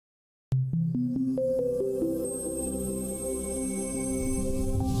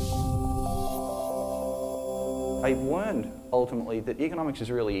I learned ultimately that economics is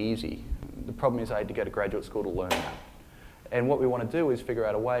really easy. The problem is I had to go to graduate school to learn that. And what we want to do is figure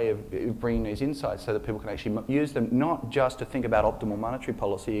out a way of bringing these insights so that people can actually use them, not just to think about optimal monetary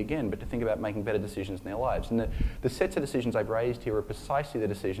policy again, but to think about making better decisions in their lives. And the sets of decisions I've raised here are precisely the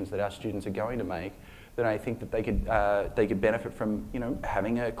decisions that our students are going to make, that I think that they could benefit from,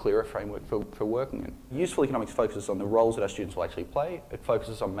 having a clearer framework for working in. Useful economics focuses on the roles that our students will actually play. It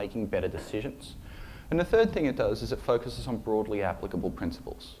focuses on making better decisions. And the third thing it does is it focuses on broadly applicable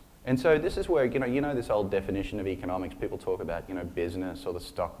principles. And so this is where, this old definition of economics, people talk about, business or the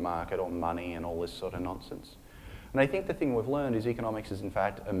stock market or money and all this sort of nonsense. And I think the thing we've learned is economics is in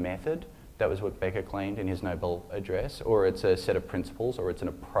fact a method. That was what Becker claimed in his Nobel address, or it's a set of principles, or it's an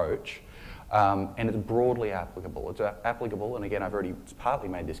approach. And it's broadly applicable. It's applicable, and again, I've already partly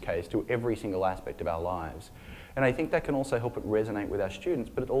made this case, to every single aspect of our lives. And I think that can also help it resonate with our students,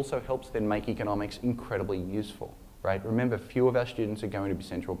 but it also helps then make economics incredibly useful. Right? Remember, few of our students are going to be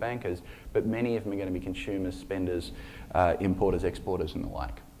central bankers, but many of them are going to be consumers, spenders, importers, exporters, and the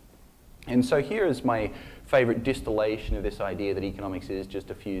like. And so here is my favourite distillation of this idea that economics is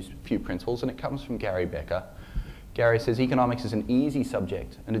just a few principles, and it comes from Gary Becker. Gary says economics is an easy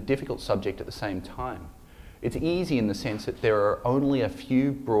subject and a difficult subject at the same time. It's easy in the sense that there are only a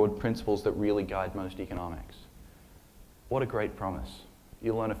few broad principles that really guide most economics. What a great promise.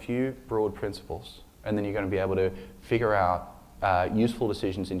 You learn a few broad principles, and then you're going to be able to figure out useful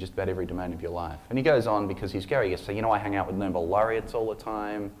decisions in just about every domain of your life. And he goes on because he's Gary. So, I hang out with Nobel laureates all the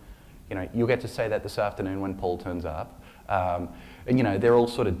time. You'll get to say that this afternoon when Paul turns up. And, they're all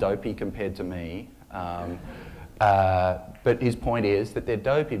sort of dopey compared to me. But his point is that they're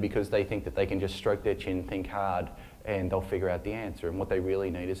dopey because they think that they can just stroke their chin, think hard, and they'll figure out the answer. And what they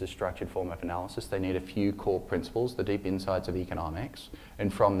really need is a structured form of analysis. They need a few core principles, the deep insights of economics,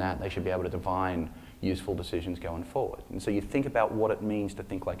 and from that they should be able to divine useful decisions going forward. And so you think about what it means to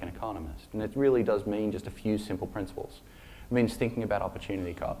think like an economist. And it really does mean just a few simple principles. It means thinking about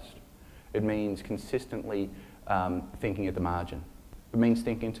opportunity cost. It means consistently thinking at the margin. It means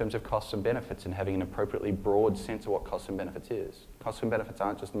thinking in terms of costs and benefits and having an appropriately broad sense of what costs and benefits is. Costs and benefits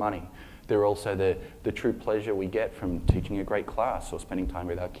aren't just money. They're also the true pleasure we get from teaching a great class or spending time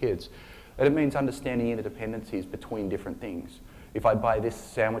with our kids. And it means understanding interdependencies between different things. If I buy this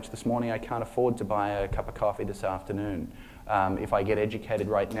sandwich this morning, I can't afford to buy a cup of coffee this afternoon. If I get educated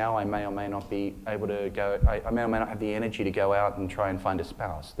right now, I may or may not be able to go, I may or may not have the energy to go out and try and find a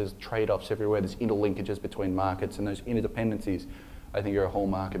spouse. There's trade-offs everywhere, there's interlinkages between markets, and those interdependencies, I think, are a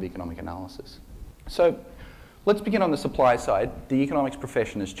hallmark of economic analysis. So let's begin on the supply side. The economics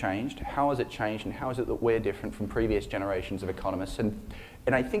profession has changed. How has it changed, and how is it that we're different from previous generations of economists? And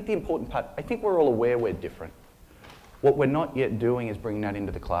I think the important part, I think we're all aware we're different. What we're not yet doing is bringing that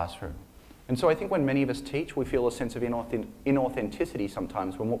into the classroom. And so I think when many of us teach, we feel a sense of inauthenticity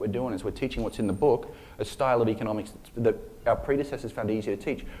sometimes when what we're doing is we're teaching what's in the book, a style of economics that our predecessors found easier to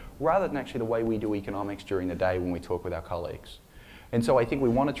teach, rather than actually the way we do economics during the day when we talk with our colleagues. And so I think we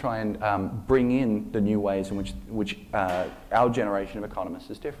want to try and bring in the new ways in which our generation of economists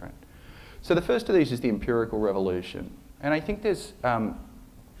is different. So the first of these is the empirical revolution. And I think there's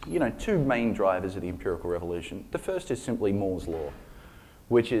two main drivers of the empirical revolution. The first is simply Moore's law,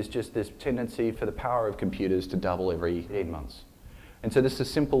 which is just this tendency for the power of computers to double every 18 months. And so this is a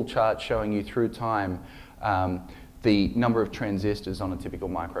simple chart showing you through time the number of transistors on a typical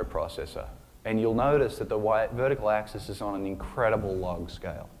microprocessor. And you'll notice that the vertical axis is on an incredible log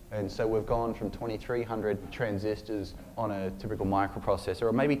scale. And so we've gone from 2,300 transistors on a typical microprocessor,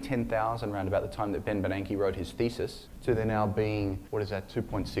 or maybe 10,000 around about the time that Ben Bernanke wrote his thesis, to there now being,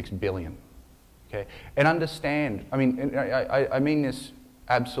 2.6 billion. Okay? And understand, I mean this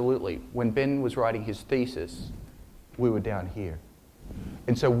absolutely. When Ben was writing his thesis, we were down here.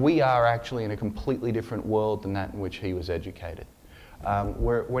 And so we are actually in a completely different world than that in which he was educated.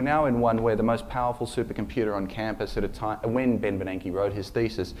 We're now in one where the most powerful supercomputer on campus at a time, when Ben Bernanke wrote his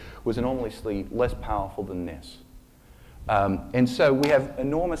thesis, was enormously less powerful than this. And so we have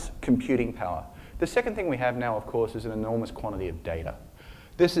enormous computing power. The second thing we have now, of course, is an enormous quantity of data.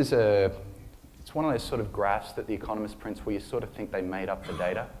 This is it's one of those sort of graphs that the economists print where you sort of think they made up the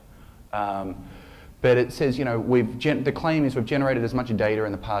data. But it says, the claim is we've generated as much data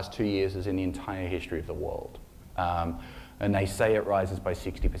in the past 2 years as in the entire history of the world. And they say it rises by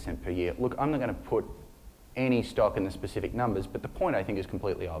 60% per year. Look, I'm not going to put any stock in the specific numbers, but the point I think is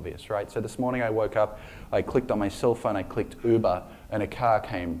completely obvious, right? So this morning I woke up, I clicked on my cell phone, I clicked Uber, and a car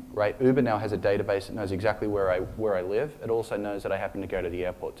came, right? Uber now has a database that knows exactly where I live. It also knows that I happen to go to the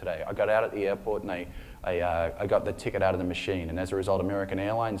airport today. I got out at the airport and I got the ticket out of the machine, and as a result, American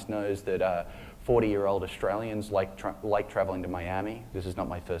Airlines knows that 40-year-old Australians like traveling to Miami. This is not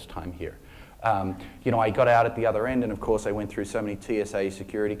my first time here. You know, I got out at the other end, and of course I went through so many TSA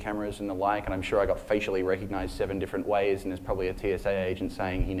security cameras and the like, and I'm sure I got facially recognized 7 different ways, and there's probably a TSA agent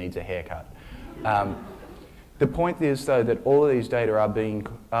saying he needs a haircut. The point is, though, that all of these data are being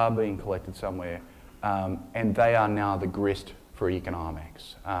collected somewhere, and they are now the grist for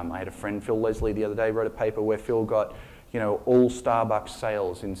economics. I had a friend, Phil Leslie, the other day wrote a paper where Phil got, you know, all Starbucks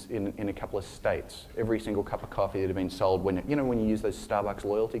sales in a couple of states. Every single cup of coffee that had been sold when, you know, when you use those Starbucks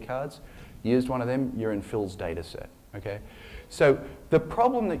loyalty cards, you used one of them, you're in Phil's data set, okay? So the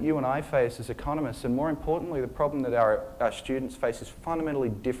problem that you and I face as economists, and more importantly, the problem that our students face, is fundamentally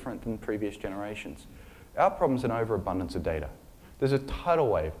different than previous generations. Our problem is an overabundance of data. There's a tidal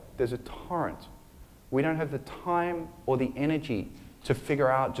wave, there's a torrent. We don't have the time or the energy to figure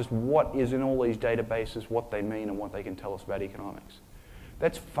out just what is in all these databases, what they mean, and what they can tell us about economics.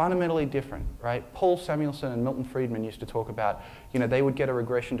 That's fundamentally different, right? Paul Samuelson and Milton Friedman used to talk about, you know, they would get a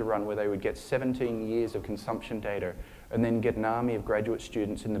regression to run where they would get 17 years of consumption data and then get an army of graduate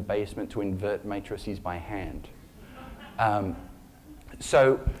students in the basement to invert matrices by hand.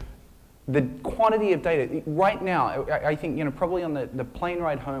 So the quantity of data, right now, I think, you know, probably on the plane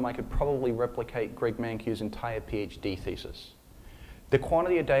ride home, I could probably replicate Greg Mankew's entire PhD thesis. The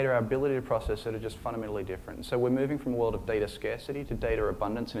quantity of data, our ability to process it, are just fundamentally different. So we're moving from a world of data scarcity to data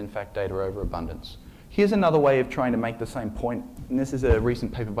abundance, and in fact, data overabundance. Here's another way of trying to make the same point, and this is a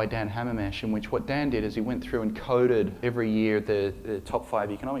recent paper by Dan Hammermesh, in which what Dan did is he went through and coded every year the top 5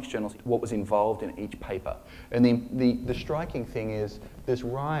 economics journals, what was involved in each paper. And the striking thing is this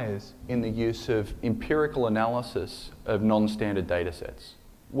rise in the use of empirical analysis of non-standard data sets,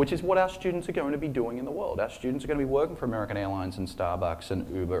 which is what our students are going to be doing in the world. Our students are going to be working for American Airlines and Starbucks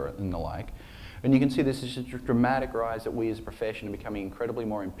and Uber and the like. And you can see this is a dramatic rise that we as a profession are becoming incredibly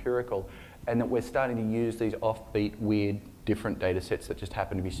more empirical, and that we're starting to use these offbeat, weird, different data sets that just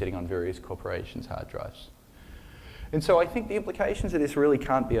happen to be sitting on various corporations' hard drives. And so I think the implications of this really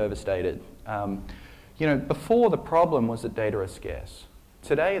can't be overstated. You know, before the problem was that data are scarce.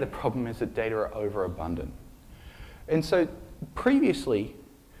 Today the problem is that data are overabundant. And so previously,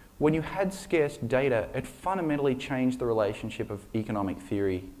 when you had scarce data, it fundamentally changed the relationship of economic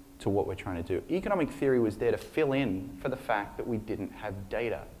theory to what we're trying to do. Economic theory was there to fill in for the fact that we didn't have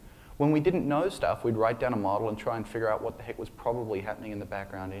data. When we didn't know stuff, we'd write down a model and try and figure out what the heck was probably happening in the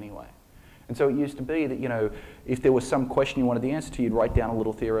background anyway. And so it used to be that, you know, if there was some question you wanted the answer to, you'd write down a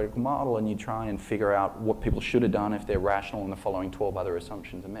little theoretical model and you'd try and figure out what people should have done if they're rational and the following 12 other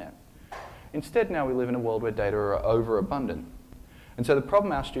assumptions are met. Instead, now we live in a world where data are overabundant. And so the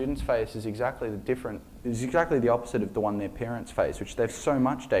problem our students face is exactly the opposite of the one their parents face, which they have so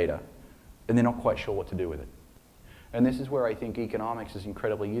much data and they're not quite sure what to do with it. And this is where I think economics is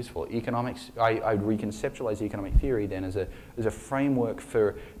incredibly useful. Economics, I reconceptualize economic theory then as a framework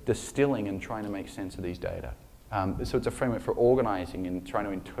for distilling and trying to make sense of these data. So it's a framework for organizing and trying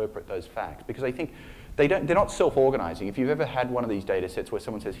to interpret those facts, because I think they're not self-organizing. If you've ever had one of these data sets where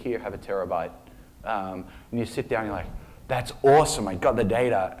someone says, here, have a terabyte, and you sit down and you're like, that's awesome, I got the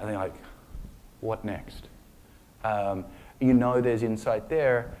data. And they're like, what next? You know there's insight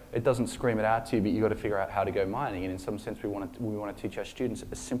there. It doesn't scream it out to you, but you've got to figure out how to go mining. And in some sense, we want to teach our students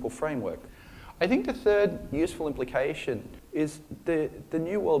a simple framework. I think the third useful implication is the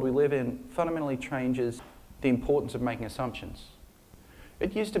new world we live in fundamentally changes the importance of making assumptions.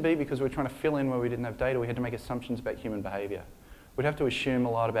 It used to be, because we were trying to fill in where we didn't have data, we had to make assumptions about human behavior. We'd have to assume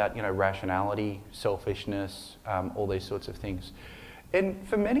a lot about, you know, rationality, selfishness, all these sorts of things. And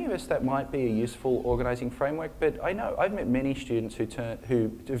for many of us, that might be a useful organizing framework, but I know I've met many students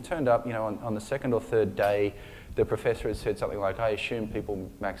who've turned up, you know, on the second or third day, the professor has said something like, I assume people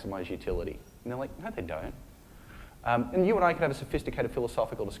maximize utility. And they're like, no, they don't. And you and I could have a sophisticated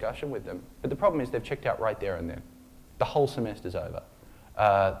philosophical discussion with them, but the problem is they've checked out right there and then. The whole semester's over.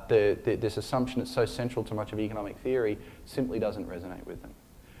 This assumption that's so central to much of economic theory simply doesn't resonate with them.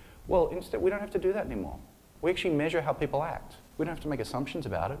 Well, instead, we don't have to do that anymore. We actually measure how people act. We don't have to make assumptions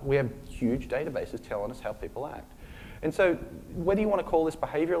about it. We have huge databases telling us how people act. And so whether you want to call this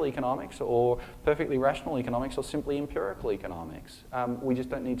behavioral economics or perfectly rational economics or simply empirical economics, we just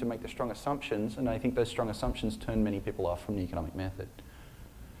don't need to make the strong assumptions, and I think those strong assumptions turn many people off from the economic method.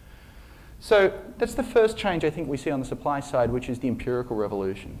 So that's the first change I think we see on the supply side, which is the empirical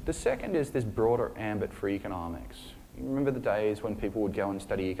revolution. The second is this broader ambit for economics. You remember the days when people would go and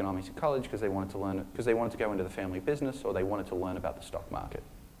study economics in college because they wanted to learn it, because they wanted to go into the family business or they wanted to learn about the stock market.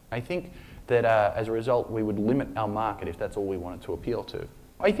 I think that as a result, we would limit our market if that's all we wanted to appeal to.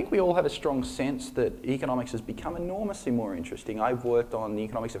 I think we all have a strong sense that economics has become enormously more interesting. I've worked on the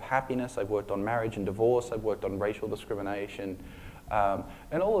economics of happiness, I've worked on marriage and divorce, I've worked on racial discrimination,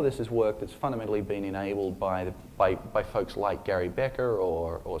 and all of this is work that's fundamentally been enabled by folks like Gary Becker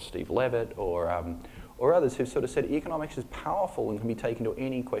or Steve Levitt or others who've sort of said economics is powerful and can be taken to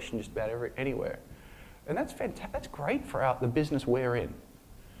any question just about anywhere. And that's fantastic. That's great for the business we're in.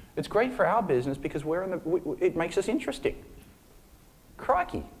 It's great for our business because it makes us interesting.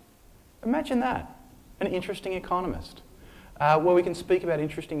 Crikey. Imagine that. An interesting economist. Where we can speak about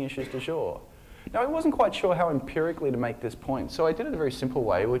interesting issues du jour. Now, I wasn't quite sure how empirically to make this point, so I did it a very simple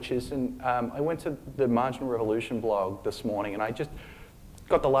way, which is I went to the Marginal Revolution blog this morning and I just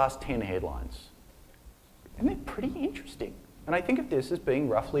got the last 10 headlines. And they're pretty interesting. And I think of this as being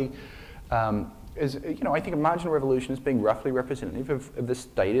roughly, I think of Marginal Revolution as being roughly representative of the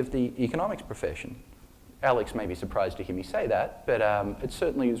state of the economics profession. Alex may be surprised to hear me say that, but it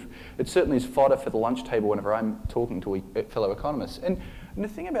certainly is fodder for the lunch table whenever I'm talking to fellow economists. And the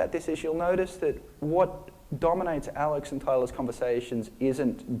thing about this is you'll notice that what dominates Alex and Tyler's conversations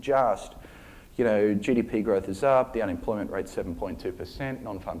isn't just, GDP growth is up, the unemployment rate's 7.2%,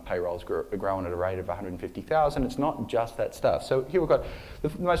 non-farm payrolls are growing at a rate of 150,000. It's not just that stuff. So here we've got,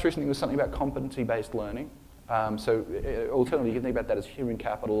 the most recent thing was something about competency-based learning. Alternatively, you can think about that as human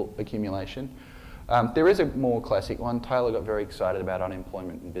capital accumulation. There is a more classic one. Tyler got very excited about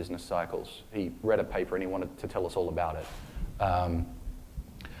unemployment and business cycles. He read a paper and he wanted to tell us all about it.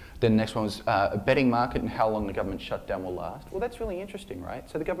 Then the next one was a betting market and how long the government shutdown will last. Well, that's really interesting, right?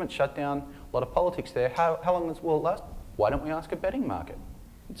 So the government shutdown, a lot of politics there. How long will it last? Why don't we ask a betting market?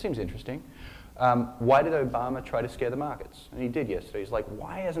 It seems interesting. Why did Obama try to scare the markets? And he did yesterday. He's like,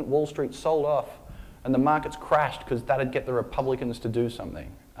 why hasn't Wall Street sold off and the markets crashed because that'd get the Republicans to do something?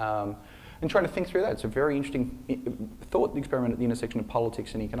 And trying to think through that. It's a very interesting thought experiment at the intersection of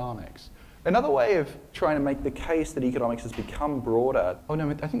politics and economics. Another way of trying to make the case that economics has become broader, I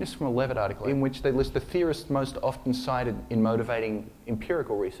think this is from a Levitt article, in which they list the theorists most often cited in motivating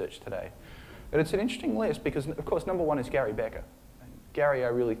empirical research today. And it's an interesting list because, of course, number one is Gary Becker. Gary, I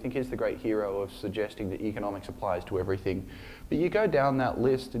really think, is the great hero of suggesting that economics applies to everything. But you go down that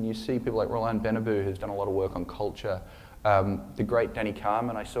list and you see people like Roland Benabou, who's done a lot of work on culture. The great Danny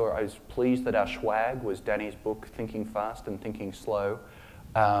Kahneman, I was pleased that our swag was Danny's book, Thinking Fast and Thinking Slow.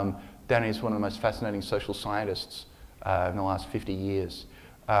 Danny's one of the most fascinating social scientists in the last 50 years.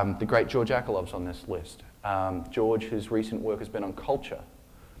 The great George Akalov's on this list. George, whose recent work has been on culture.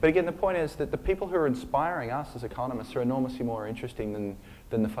 But again, the point is that the people who are inspiring us as economists are enormously more interesting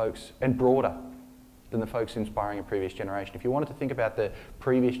than the folks, and broader than the folks inspiring a previous generation. If you wanted to think about the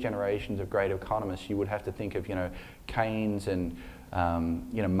previous generations of great economists, you would have to think of, Keynes and,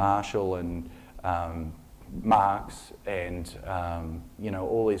 Marshall and Marx and,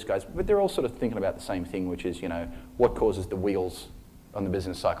 all these guys. But they're all sort of thinking about the same thing, which is, what causes the wheels on the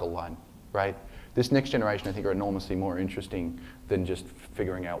business cycle line, right? This next generation, I think, are enormously more interesting than just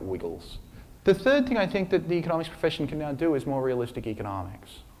figuring out wiggles. The third thing I think that the economics profession can now do is more realistic economics.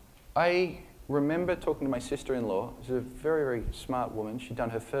 I remember talking to my sister-in-law, who's a very, very smart woman. She'd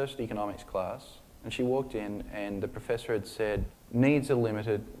done her first economics class, and she walked in, and the professor had said, needs are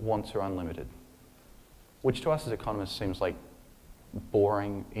limited, wants are unlimited. Which to us as economists seems like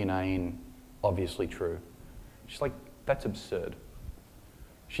boring, inane, obviously true. She's like, that's absurd.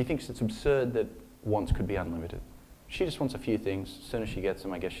 She thinks it's absurd that wants could be unlimited. She just wants a few things. As soon as she gets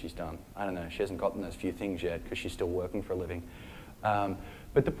them, I guess she's done. I don't know, she hasn't gotten those few things yet because she's still working for a living.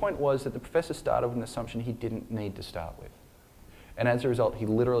 But the point was that the professor started with an assumption he didn't need to start with. And as a result, he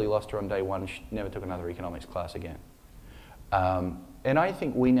literally lost her on day one. She never took another economics class again. And I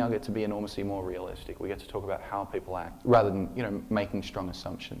think we now get to be enormously more realistic. We get to talk about how people act rather than making strong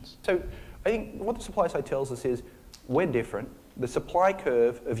assumptions. So I think what the supply side tells us is we're different. The supply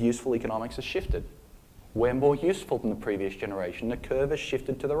curve of useful economics has shifted. We're more useful than the previous generation. The curve has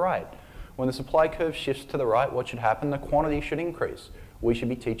shifted to the right. When the supply curve shifts to the right, what should happen? The quantity should increase. We should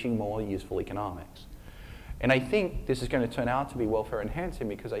be teaching more useful economics. And I think this is going to turn out to be welfare enhancing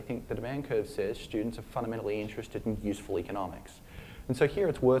because I think the demand curve says students are fundamentally interested in useful economics. And so here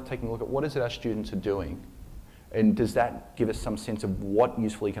it's worth taking a look at what is it our students are doing, and does that give us some sense of what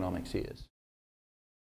useful economics is?